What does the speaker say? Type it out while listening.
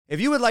If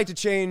you would like to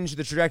change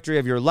the trajectory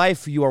of your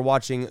life, you are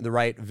watching the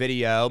right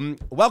video.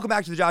 Welcome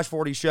back to the Josh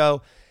Forti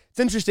Show. It's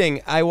interesting.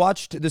 I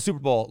watched the Super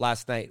Bowl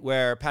last night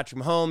where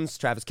Patrick Mahomes,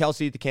 Travis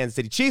Kelce, the Kansas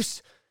City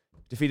Chiefs,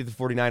 defeated the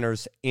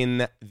 49ers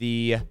in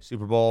the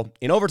Super Bowl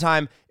in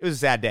overtime. It was a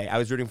sad day. I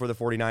was rooting for the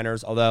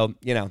 49ers, although,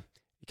 you kind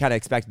of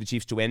expected the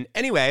Chiefs to win.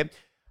 Anyway,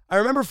 I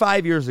remember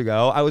 5 years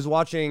ago, I was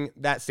watching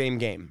that same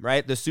game,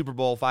 right? The Super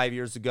Bowl 5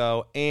 years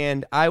ago,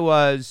 and I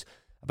was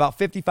about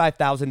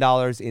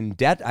 $55,000 in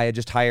debt. I had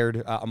just hired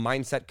a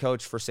mindset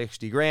coach for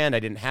 $60,000. I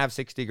didn't have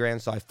 $60,000,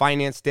 so I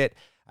financed it.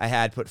 I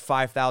had put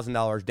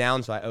 $5,000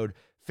 down, so I owed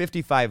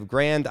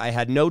 $55,000. I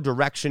had no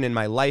direction in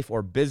my life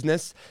or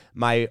business.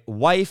 My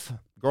wife,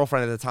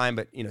 girlfriend at the time,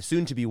 but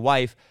soon to be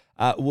wife,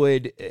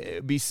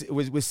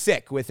 was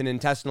sick with an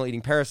intestinal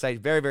eating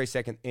parasite, very, very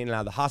sick, in and out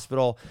of the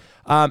hospital.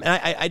 And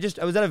I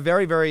was at a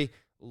very, very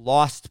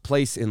lost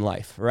place in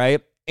life,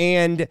 right?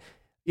 And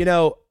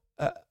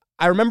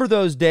I remember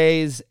those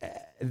days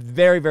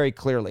very, very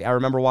clearly. I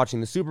remember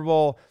watching the Super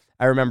Bowl.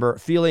 I remember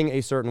feeling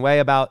a certain way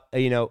about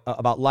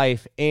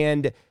life.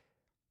 And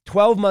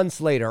 12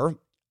 months later,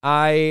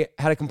 I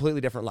had a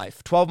completely different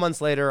life. 12 months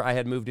later, I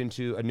had moved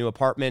into a new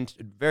apartment,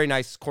 a very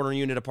nice corner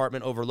unit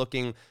apartment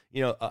overlooking,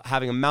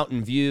 having a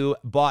mountain view,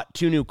 bought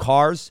 2 new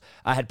cars.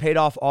 I had paid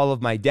off all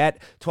of my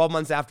debt. 12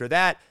 months after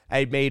that, I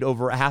had made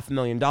over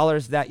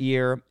 $500,000 that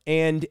year.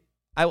 And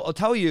I'll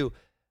tell you,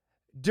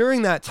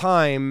 during that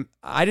time,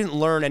 I didn't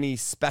learn any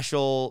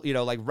special,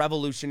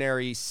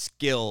 revolutionary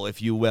skill,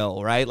 if you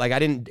will, right? Like I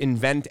didn't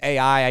invent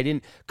AI. I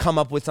didn't come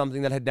up with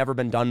something that had never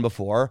been done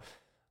before,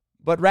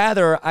 but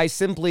rather I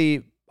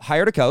simply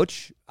hired a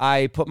coach.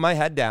 I put my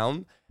head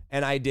down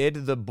and I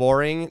did the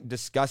boring,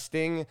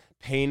 disgusting,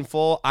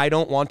 painful, I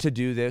don't want to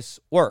do this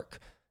work.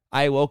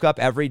 I woke up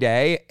every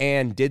day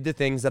and did the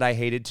things that I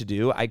hated to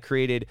do. I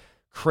created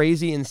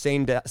crazy,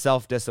 insane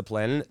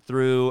self-discipline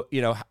through,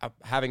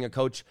 having a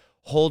coach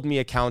hold me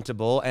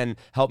accountable and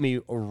help me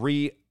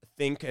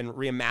rethink and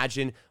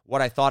reimagine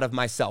what I thought of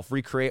myself,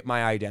 recreate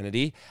my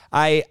identity.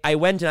 I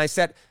went and I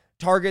set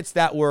targets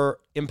that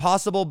were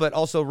impossible, but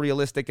also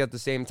realistic at the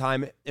same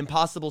time.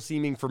 Impossible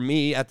seeming for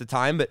me at the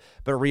time, but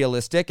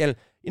realistic. And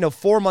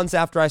 4 months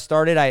after I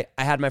started, I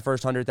had my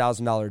first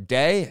 $100,000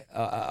 day.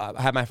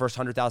 I had my first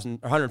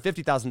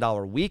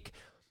 $150,000 week,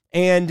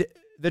 and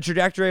the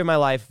trajectory of my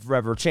life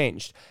forever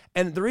changed.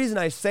 And the reason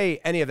I say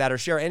any of that or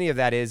share any of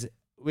that is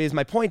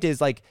my point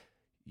is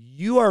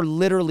you are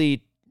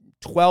literally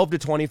 12 to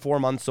 24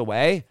 months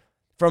away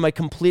from a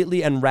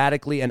completely and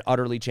radically and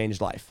utterly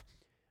changed life.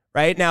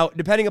 Right now,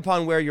 depending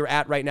upon where you're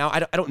at right now, I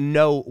don't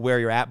know where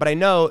you're at, but I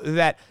know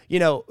that,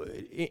 in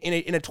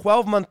a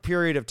 12-month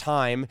period of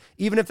time,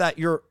 even if that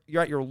you're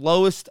at your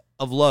lowest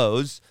of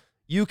lows,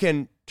 you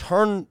can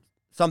turn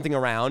something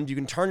around, you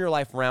can turn your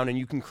life around, and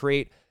you can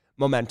create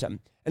momentum.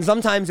 And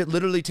sometimes it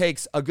literally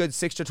takes a good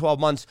 6 to 12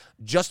 months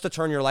just to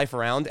turn your life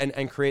around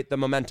and create the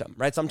momentum,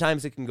 right?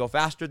 Sometimes it can go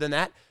faster than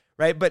that,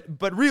 right?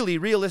 But really,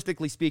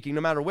 realistically speaking, no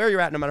matter where you're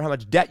at, no matter how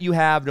much debt you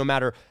have, no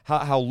matter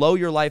how low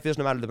your life is,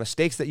 no matter the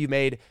mistakes that you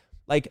made,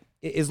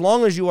 as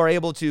long as you are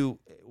able to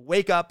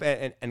wake up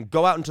and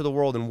go out into the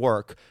world and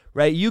work,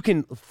 right, you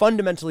can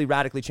fundamentally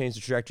radically change the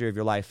trajectory of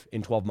your life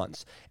in 12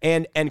 months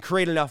and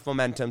create enough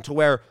momentum to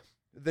where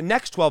the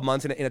next 12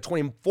 months in a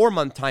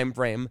 24-month time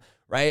frame,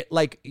 right,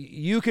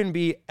 you can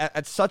be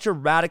at such a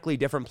radically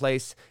different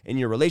place in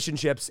your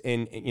relationships,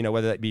 in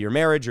whether that be your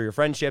marriage or your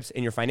friendships,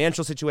 in your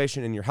financial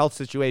situation, in your health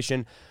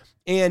situation.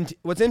 And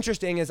what's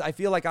interesting is I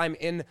feel like I'm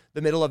in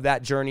the middle of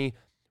that journey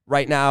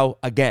right now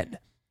again.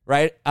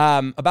 Right?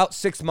 About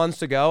 6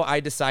 months ago, I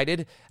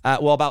decided,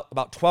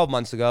 about 12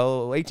 months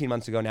ago, 18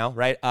 months ago now,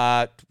 right?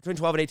 Between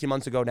 12 and 18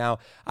 months ago now,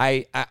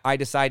 I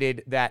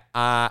decided that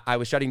I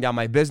was shutting down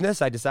my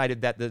business. I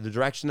decided that the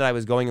direction that I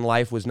was going in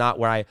life was not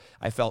where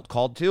I felt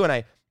called to. And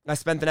I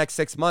spent the next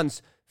 6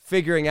 months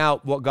figuring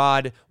out what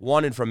God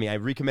wanted from me. I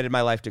recommitted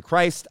my life to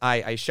Christ.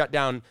 I shut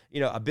down,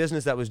 a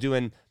business that was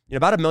doing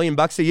about $1 million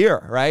a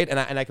year, right?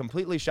 And I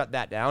completely shut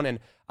that down. And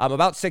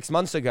about 6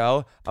 months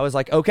ago, I was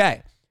like,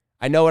 okay,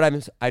 I know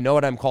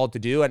what I'm called to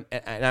do, and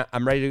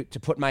I'm ready to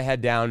put my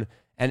head down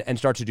and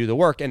start to do the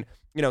work. And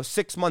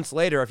 6 months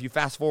later, if you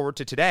fast forward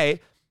to today,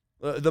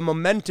 the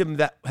momentum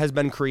that has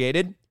been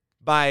created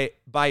by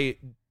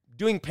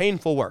doing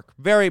painful work,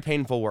 very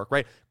painful work,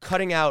 right?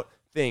 Cutting out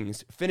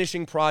things,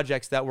 finishing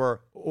projects that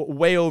were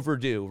way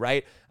overdue,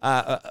 right?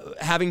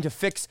 Having to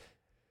fix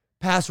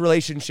past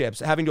relationships,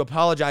 having to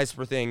apologize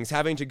for things,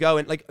 having to go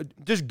and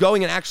just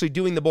going and actually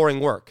doing the boring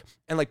work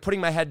and putting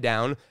my head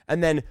down,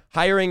 and then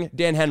hiring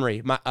Dan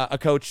Henry, a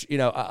coach,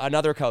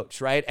 another coach,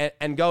 right?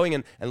 And going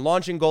and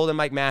launching Golden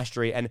Mike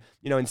Mastery. And,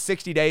 in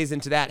 60 days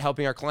into that,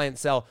 helping our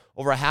clients sell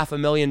over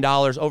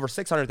 $500,000, over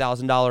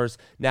 $600,000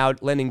 now,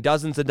 landing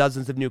dozens and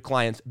dozens of new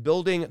clients,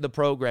 building the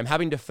program,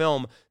 having to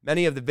film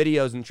many of the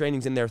videos and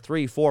trainings in there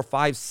 3, 4,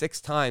 5,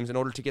 6 times in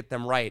order to get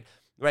them right?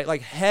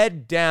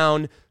 Head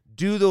down,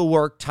 do the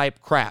work type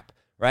crap,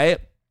 right?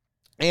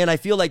 And I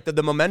feel like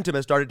the momentum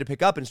has started to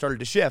pick up and started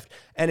to shift.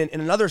 And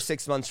in another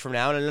 6 months from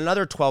now, and in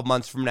another 12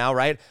 months from now,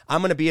 right,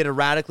 I'm going to be at a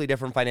radically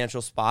different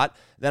financial spot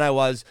than I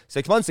was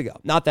 6 months ago.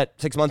 Not that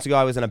 6 months ago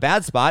I was in a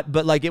bad spot,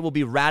 but like it will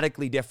be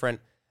radically different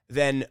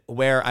than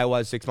where I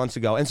was 6 months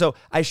ago. And so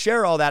I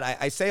share all that.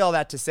 I say all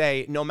that to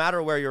say, no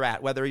matter where you're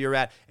at, whether you're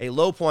at a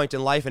low point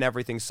in life and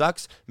everything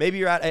sucks, maybe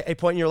you're at a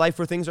point in your life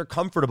where things are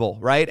comfortable,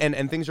 right?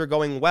 And things are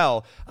going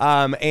well.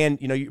 And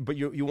but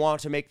you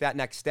want to make that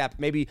next step.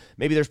 Maybe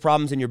there's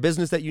problems in your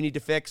business that you need to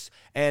fix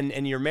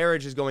and your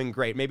marriage is going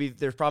great. Maybe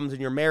there's problems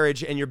in your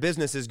marriage and your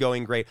business is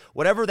going great.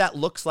 Whatever that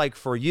looks like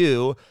for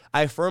you,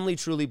 I firmly,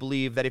 truly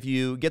believe that if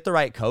you get the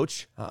right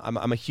coach,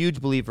 I'm a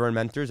huge believer in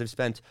mentors. I've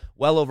spent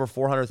well over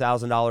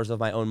 $400,000 of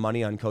my own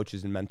money on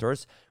coaches and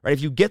mentors, right?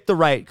 If you get the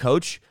right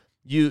coach,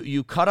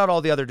 you cut out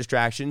all the other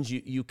distractions,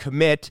 you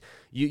commit,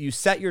 you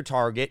set your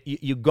target,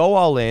 you go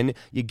all in,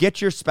 you get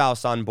your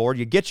spouse on board,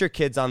 you get your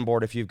kids on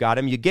board if you've got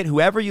them, you get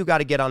whoever you got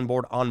to get on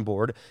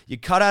board, you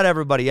cut out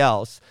everybody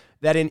else,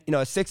 that in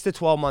a 6 to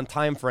 12 month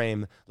time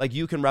frame, like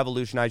you can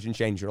revolutionize and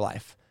change your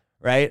life.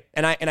 Right.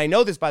 And I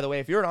know this, by the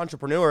way, if you're an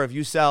entrepreneur, if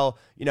you sell,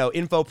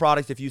 info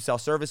products, if you sell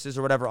services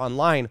or whatever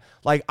online,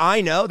 like I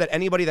know that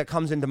anybody that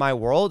comes into my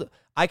world,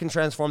 I can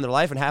transform their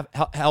life and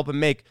help them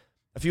make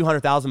a few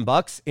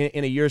 $100,000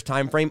 in a year's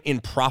time frame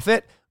in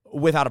profit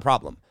without a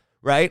problem.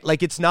 Right.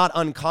 Like it's not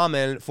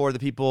uncommon for the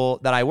people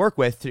that I work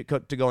with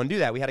to go and do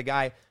that. We had a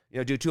guy,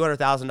 do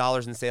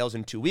 $200,000 in sales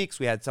in 2 weeks.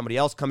 We had somebody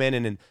else come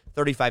in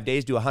 35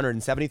 days do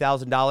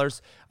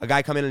 $170,000. A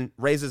guy come in and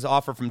raise his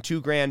offer from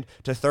 $2,000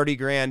 to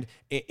 $30,000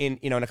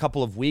 in a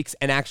couple of weeks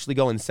and actually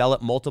go and sell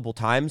it multiple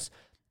times.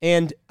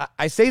 And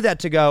I say that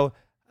to go,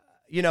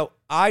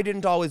 I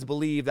didn't always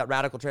believe that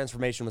radical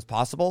transformation was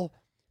possible,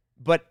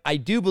 but I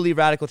do believe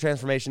radical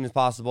transformation is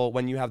possible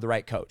when you have the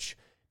right coach.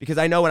 Because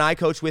I know when I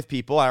coach with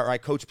people, or I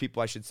coach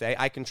people, I should say,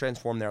 I can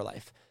transform their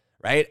life.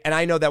 Right? And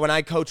I know that when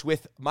I coach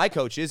with my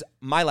coaches,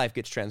 my life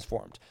gets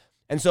transformed.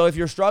 And so if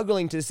you're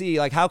struggling to see,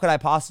 like, how could I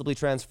possibly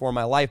transform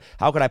my life?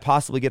 How could I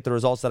possibly get the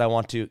results that I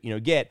want to,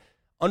 get?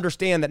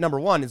 Understand that number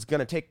one, it's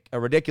going to take a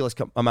ridiculous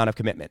amount of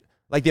commitment.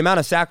 Like the amount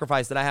of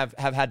sacrifice that I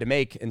have had to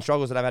make and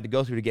struggles that I've had to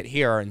go through to get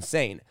here are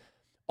insane.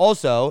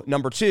 Also,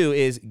 number two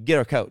is get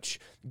a coach,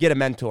 get a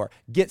mentor,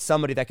 get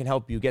somebody that can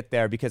help you get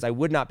there, because I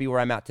would not be where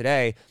I'm at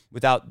today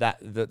without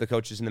the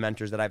coaches and the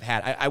mentors that I've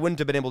had. I wouldn't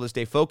have been able to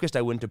stay focused.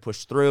 I wouldn't have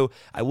pushed through.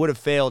 I would have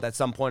failed at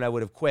some point. I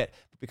would have quit.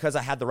 But because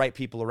I had the right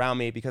people around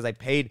me, because I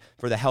paid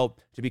for the help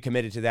to be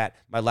committed to that,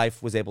 my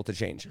life was able to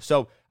change.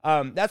 So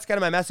that's kind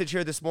of my message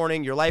here this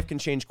morning. Your life can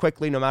change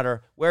quickly no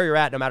matter where you're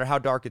at, no matter how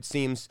dark it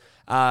seems,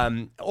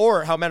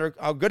 or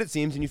how good it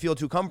seems and you feel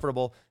too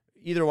comfortable.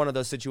 Either one of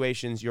those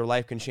situations, your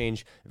life can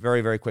change very,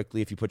 very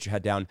quickly if you put your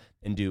head down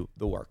and do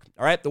the work.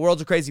 All right, the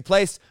world's a crazy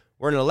place.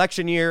 We're in an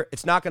election year.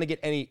 It's not going to get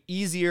any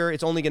easier.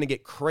 It's only going to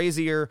get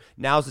crazier.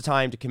 Now's the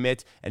time to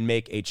commit and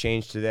make a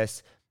change to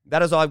this.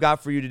 That is all I've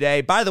got for you today.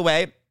 By the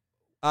way,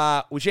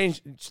 we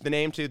changed the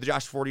name to the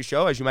Josh Forti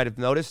Show, as you might have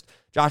noticed.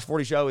 Josh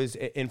Forti Show is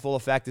in full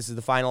effect. This is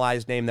the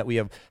finalized name that we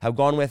have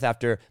gone with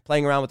after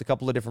playing around with a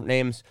couple of different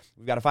names.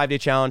 We've got a 5-day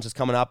challenge that's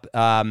coming up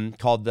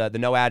called the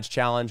No Ads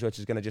Challenge, which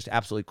is going to just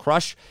absolutely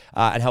crush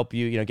and help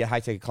you, get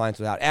high-ticket clients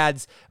without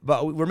ads.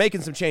 But we're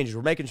making some changes.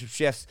 We're making some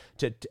shifts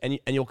and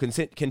you'll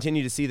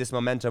continue to see this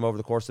momentum over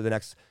the course of the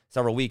next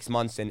several weeks,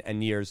 months,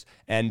 and years.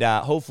 And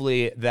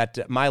hopefully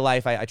that my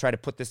life, I try to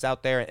put this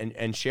out there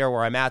and share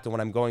where I'm at and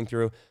what I'm going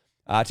through,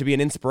 to be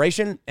an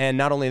inspiration, and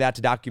not only that,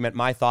 to document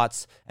my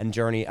thoughts and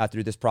journey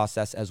through this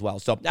process as well.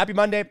 So happy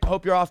Monday.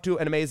 Hope you're off to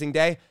an amazing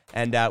day,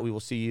 and we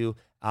will see you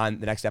on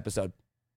the next episode.